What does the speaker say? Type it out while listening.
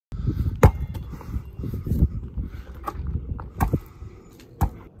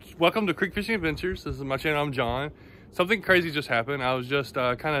Welcome to Creek Fishing Adventures. This is my channel. I'm John. Something crazy just happened. I was just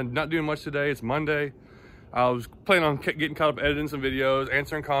kind of not doing much today. It's Monday. I was planning on getting caught up editing some videos,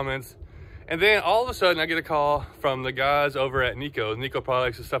 answering comments, and then all of a sudden I get a call from the guys over at Nikko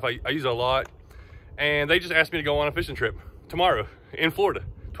products and stuff. I use a lot, and they just asked me to go on a fishing trip tomorrow in Florida,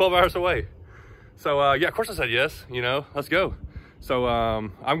 12 hours away. So yeah, of course I said yes. You know, let's go. So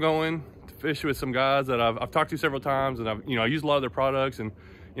I'm going to fish with some guys that I've talked to several times, and I use a lot of their products, and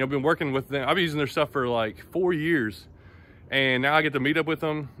been working with them. I've been using their stuff for like 4 years, and now I get to meet up with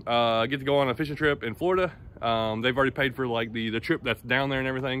them, get to go on a fishing trip in Florida. They've already paid for like the trip that's down there and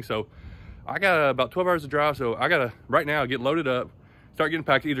everything. So I got about 12 hours to drive. So I gotta right now get loaded up, start getting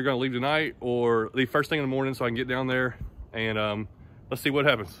packed. Either gonna leave tonight or leave first thing in the morning so I can get down there, and let's see what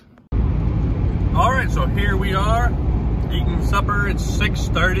happens. All right, so here we are eating supper. It's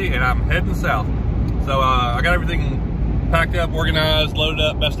 6:30 and I'm heading south. So I got everything packed up, organized, loaded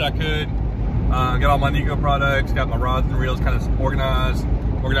up best I could. Got all my Nikko products, got my rods and reels kind of organized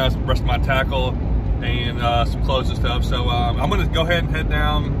the rest of my tackle, and some clothes and stuff. So I'm gonna go ahead and head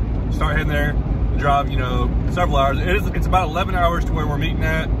down, start heading there, drive, several hours. It's about 11 hours to where we're meeting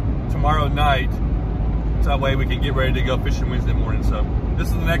at tomorrow night. So that way we can get ready to go fishing Wednesday morning. So this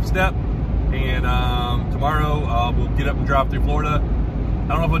is the next step, and tomorrow we'll get up and drive through Florida. I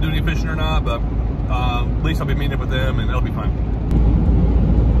don't know if we'll do any fishing or not, but at least I'll be meeting up with them, and that'll be fun.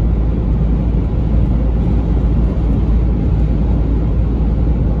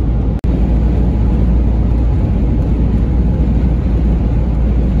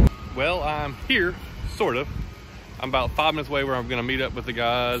 Well, I'm here, sort of. I'm about 5 minutes away where I'm gonna meet up with the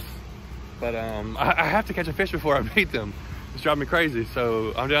guys, but I have to catch a fish before I meet them. It's driving me crazy.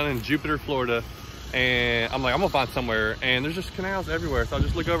 So I'm down in Jupiter, Florida, and I'm gonna find somewhere, and there's just canals everywhere. So I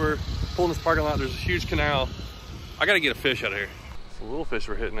just look over, pull in this parking lot, there's a huge canal. I gotta get a fish out of here. Some little fish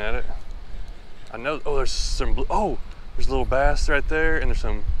were hitting at it. I know, oh, there's some blue, oh, there's a little bass right there, and there's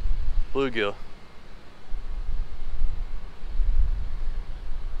some bluegill.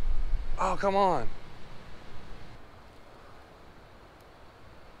 Oh, come on.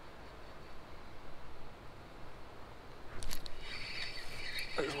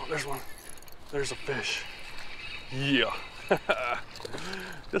 There's one. There's a fish. Yeah.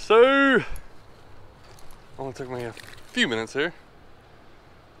 Yes, sir. Only took me a few minutes here.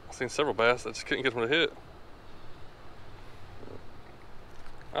 I've seen several bass. I just couldn't get them to hit.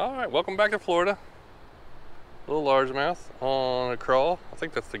 All right, welcome back to Florida. Little largemouth on a Craw. I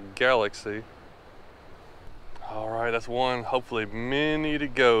think that's the Galaxy. All right, that's one. Hopefully many to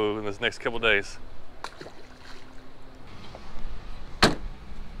go in this next couple days.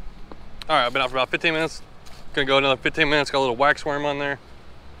 All right, I've been out for about 15 minutes. Gonna go another 15 minutes, got a little wax worm on there.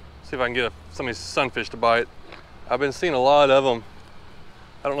 See if I can get some of these sunfish to bite. I've been seeing a lot of them.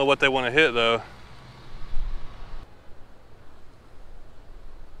 I don't know what they want to hit though.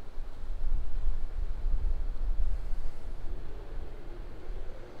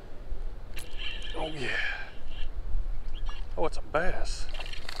 Oh yeah. Oh, it's a bass.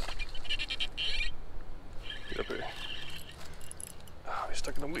 Get up here. Oh, he's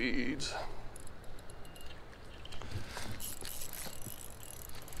stuck in the weeds.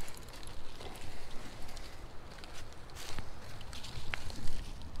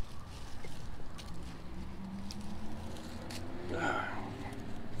 Oh,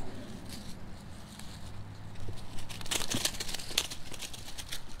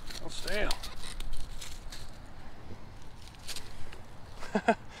 stay out.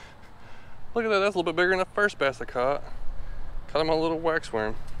 Look at that, that's a little bit bigger than the first bass I caught. Caught him on a little wax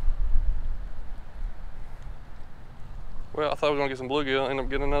worm. Well, I thought I was gonna get some bluegill, end up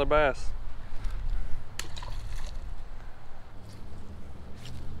getting another bass.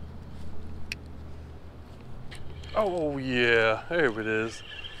 Oh yeah, there it is.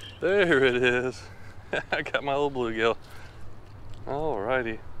 There it is. I got my little bluegill.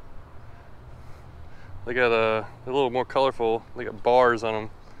 Alrighty. They got they're a little more colorful. They got bars on them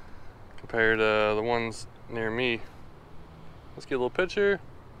compared to the ones near me. Let's get a little picture.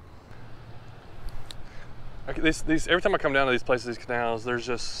 These every time I come down to these places, these canals, there's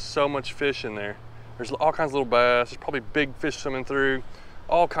just so much fish in there. There's all kinds of little bass. There's probably big fish swimming through.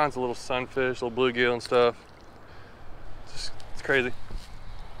 All kinds of little sunfish, little bluegill and stuff. It's crazy.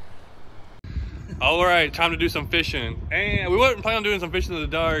 All right, time to do some fishing. And we wasn't planning on doing some fishing in the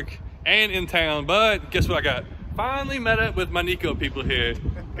dark and in town, but guess what I got? Finally met up with my Nikko people here.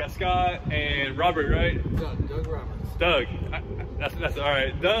 Got Scott and Robert, right? Doug Roberts. Doug. That's all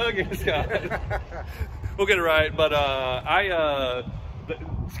right. Doug and Scott. We'll get it right. But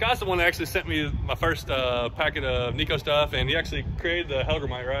Scott's the one that actually sent me my first packet of Nikko stuff, and he actually created the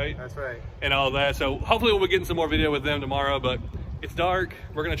Hellgrammite, right? That's right. And all that. So hopefully we'll be getting some more video with them tomorrow, but it's dark.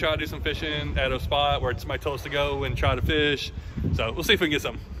 We're gonna try to do some fishing at a spot where somebody told us to go and try to fish. So we'll see if we can get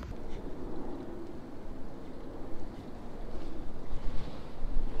some.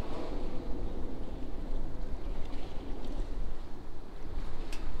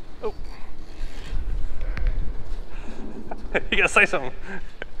 Oh. You gotta say something.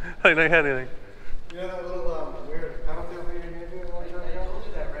 I didn't have anything. You know that little weird battlefield video you made a long time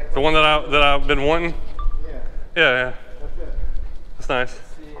ago? The one that I've been wanting? Yeah. Yeah. That's it. That's nice.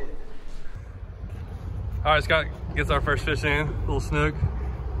 All right, Scott gets our first fish in, a little snook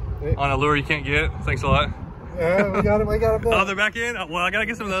on a lure you can't get. Thanks a lot. Yeah, we got them. Oh, they're back in? Well, I gotta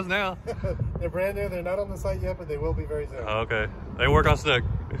get some of those now. They're brand new. They're not on the site yet, but they will be very soon. Oh, okay. They work on snook.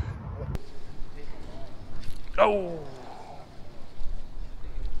 Oh.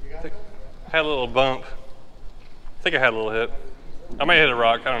 Had a little bump. I think I had a little hit. I may have hit a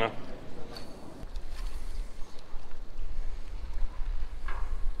rock, I don't know.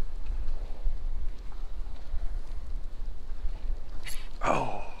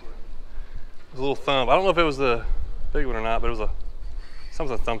 Oh, it was a little thump. I don't know if it was the big one or not, but it was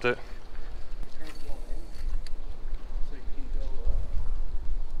something thumped it.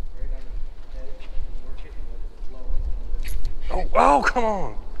 Oh, come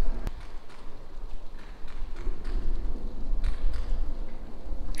on.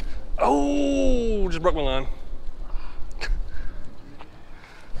 Oh, just broke my line.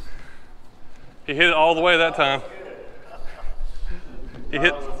 He hit it all the way that time. He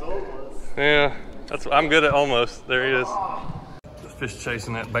hit. Yeah, I'm good at almost. There he is. The fish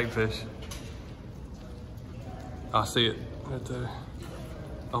chasing that bait fish. I see it right there.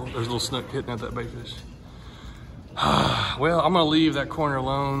 Oh, there's a little snook hitting at that bait fish. Well, I'm gonna leave that corner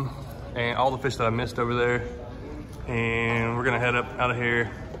alone and all the fish that I missed over there, and we're gonna head up out of here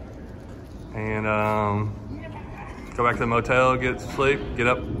and go back to the motel, get some sleep, get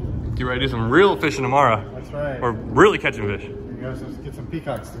up, get ready to do some real fishing tomorrow. That's right. We're really catching fish. You guys have to get some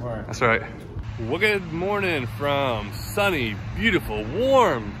peacocks tomorrow. That's right. Well, good morning from sunny, beautiful,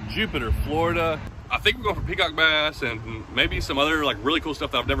 warm Jupiter, Florida. I think we're going for peacock bass and maybe some other like really cool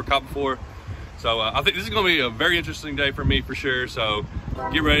stuff that I've never caught before. So I think this is going to be a very interesting day for me for sure. So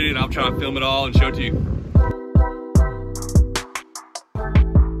get ready and I'll try to film it all and show it to you.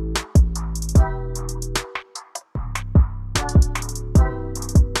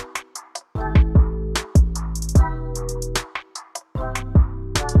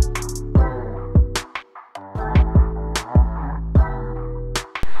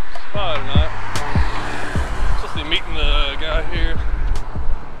 Meeting the guy here.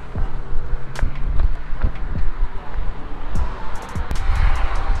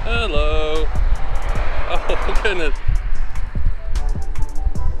 Hello. Oh goodness.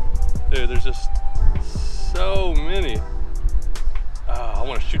 Dude, there's just so many. Oh, I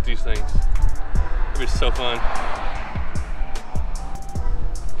want to shoot these things. It'd be so fun.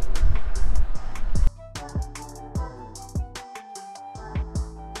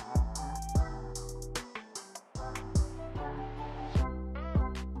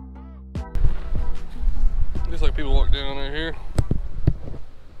 Looks like people walk down right here.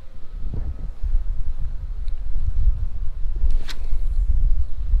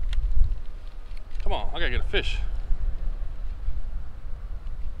 Come on, I gotta get a fish.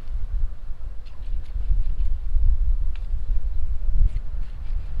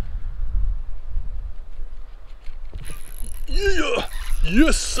 Yeah!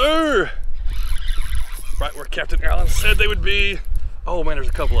 Yes, sir! Right where Captain Garland said they would be. Oh man, there's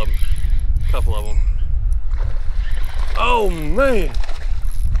a couple of them. Oh man!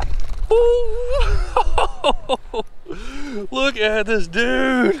 Ooh. Look at this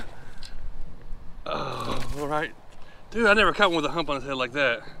dude! Oh, all right. Dude, I never caught one with a hump on his head like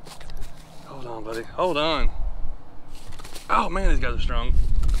that. Hold on, buddy. Hold on. Oh man, these guys are strong.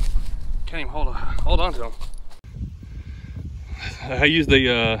 Can't even hold on to them. I used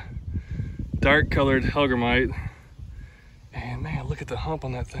the dark colored Hellgrammite. And man, look at the hump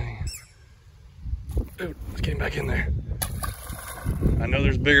on that thing. Dude, let's get him back in there. I know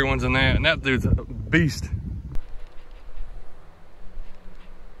there's bigger ones than that, and that dude's a beast.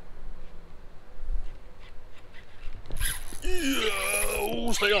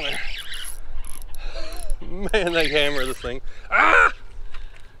 Yeah, stay on there. Man, they hammer this thing. Ah!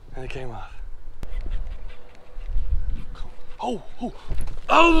 And it came off. Oh, oh,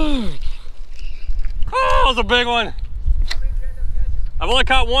 oh! Oh, it's a big one. I've only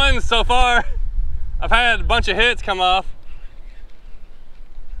caught one so far. I've had a bunch of hits come off.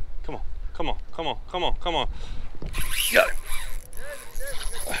 Come on, come on, come on, come on. Got it.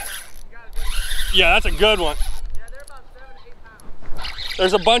 Yeah, that's a good one. Yeah, they're about 7 to 8 pounds.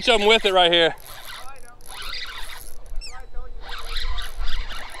 There's a bunch of them with it right here. Oh, I know. That's why I told you.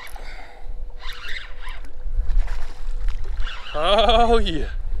 Oh yeah.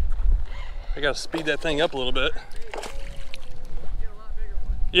 I gotta speed that thing up a little bit.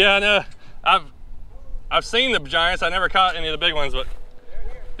 Yeah, I know. I've seen the giants. I never caught any of the big ones, but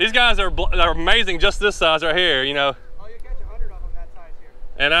these guys are amazing. Just this size right here, you know. Oh, you catch 100 of them that size here.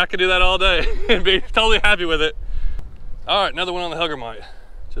 And I could do that all day and be totally happy with it. All right, another one on the Hellgrammite.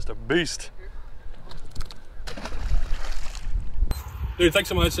 Just a beast. Dude, thanks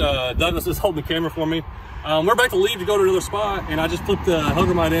so much. Douglas is holding the camera for me. We're about to leave to go to another spot, and I just flipped the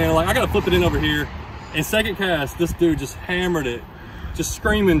Hellgrammite in. Like, I gotta flip it in over here. And second cast, this dude just hammered it. Just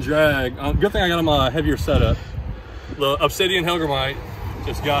screaming drag. Good thing I got him a heavier setup. The Obsidian Hellgrammite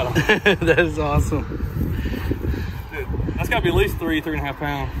just got him. That is awesome. Dude, that's gotta be at least 3.5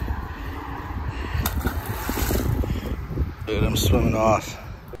 pounds. Dude, I'm swimming off.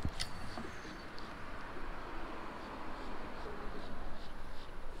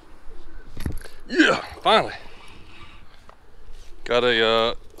 Yeah, finally. Got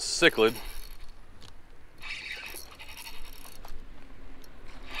a cichlid.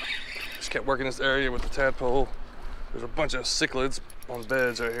 Just kept working this area with the tadpole. There's a bunch of cichlids on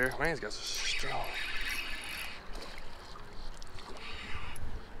beds right here. Man, these guys are strong.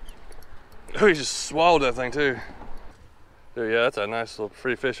 Oh, he just swallowed that thing too. Dude, yeah, that's a nice little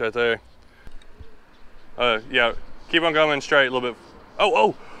pretty fish right there. Yeah, keep on coming straight a little bit.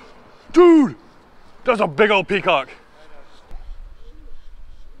 Oh, dude, that's a big old peacock.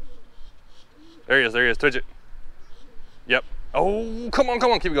 There he is, twitch it. Yep. Oh, come on,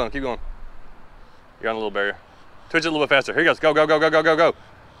 keep going. You're on a little barrier. Twitch it a little bit faster. Here he goes, go.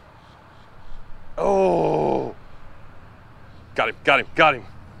 Oh, got him.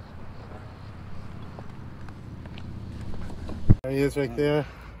 There he is right there.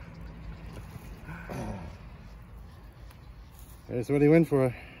 There's what he went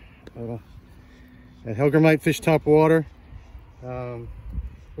for. A Hellgrammite fish top water. With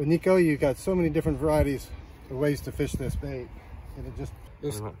Nikko, you got so many different varieties of ways to fish this bait. And it just,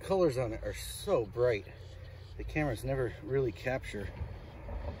 Those colors on it are so bright. The cameras never really capture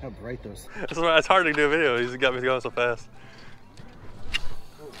how bright those. It's hard to do a video. He's got me going so fast.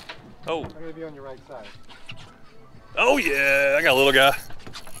 Oh. I'm gonna be on your right side. Oh yeah, I got a little guy.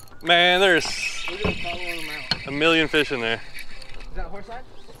 Man, there's a million fish in there. Is that horse side?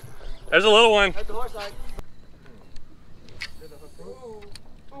 There's a little one. That's the horse side.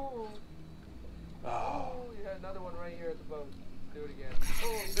 Oh, you had another one right here at the boat. Do it again.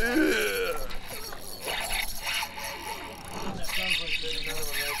 Oh, that sounds like there's another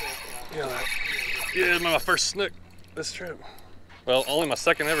one right there. Yeah, my first snook this trip. Well, only my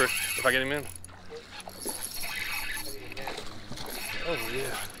second ever, if I get him in. Oh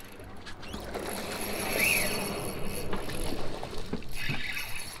yeah.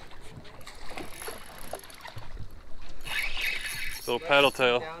 Little paddle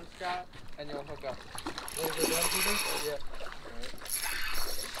tail. Down, Scott, and you'll hook up. Want to go down, Peter? Yeah.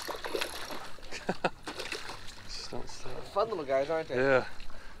 Just don't stop. Fun little guys, aren't they? Yeah.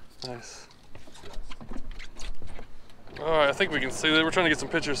 Nice. All right, I think we can see that. We're trying to get some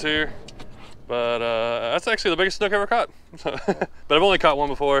pictures here. But that's actually the biggest snook I ever caught. But I've only caught one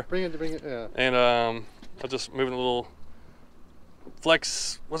before. Bring it, yeah. And I'm just moving a little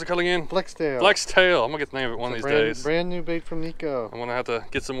flex, what's it called again? Flex tail. Flex tail. I'm gonna get the name of it one of these days. Brand new bait from Nikko. I'm gonna have to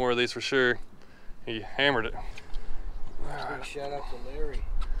get some more of these for sure. He hammered it. Big shout out to Larry.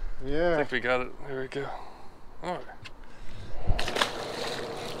 I Yeah. think we got it. There we go. All right.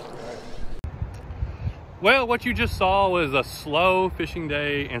 Well, what you just saw was a slow fishing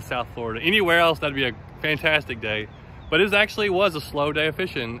day in South Florida. Anywhere else, that'd be a fantastic day. But it actually was a slow day of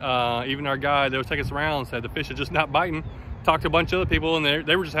fishing. Even our guide that was taking us around said the fish are just not biting. Talked to a bunch of other people and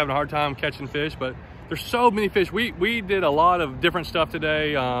they were just having a hard time catching fish, but there's so many fish. We did a lot of different stuff today.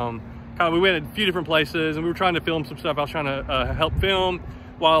 We went a few different places and we were trying to film some stuff. I was trying to help film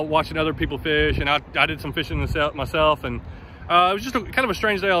while watching other people fish, and I did some fishing myself, and it was just kind of a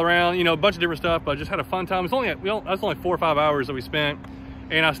strange day all around, you know, a bunch of different stuff, but just had a fun time. It's only, that's only 4 or 5 hours that we spent,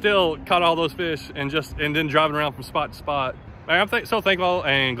 and I still caught all those fish and then driving around from spot to spot. I'm so thankful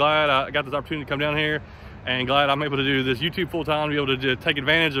and glad I got this opportunity to come down here, and glad I'm able to do this YouTube full time, to be able to take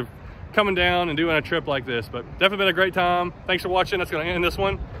advantage of coming down and doing a trip like this. But definitely been a great time. Thanks for watching. That's going to end this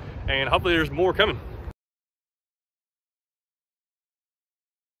one, and hopefully there's more coming.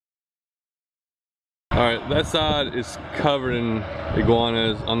 All Alright, that side is covered in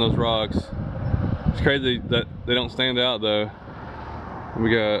iguanas on those rocks. It's crazy that they don't stand out though.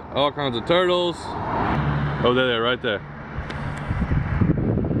 We got all kinds of turtles. Oh, they're right there.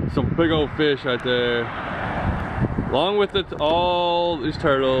 Some big old fish right there. Along with it, all these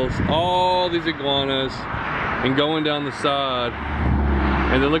turtles, all these iguanas, and going down the side.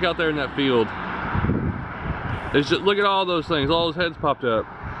 And then look out there in that field. It's just, look at all those things, all those heads popped up.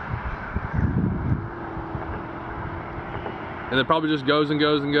 And it probably just goes and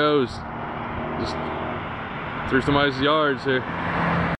goes and goes. Just through somebody's yards here.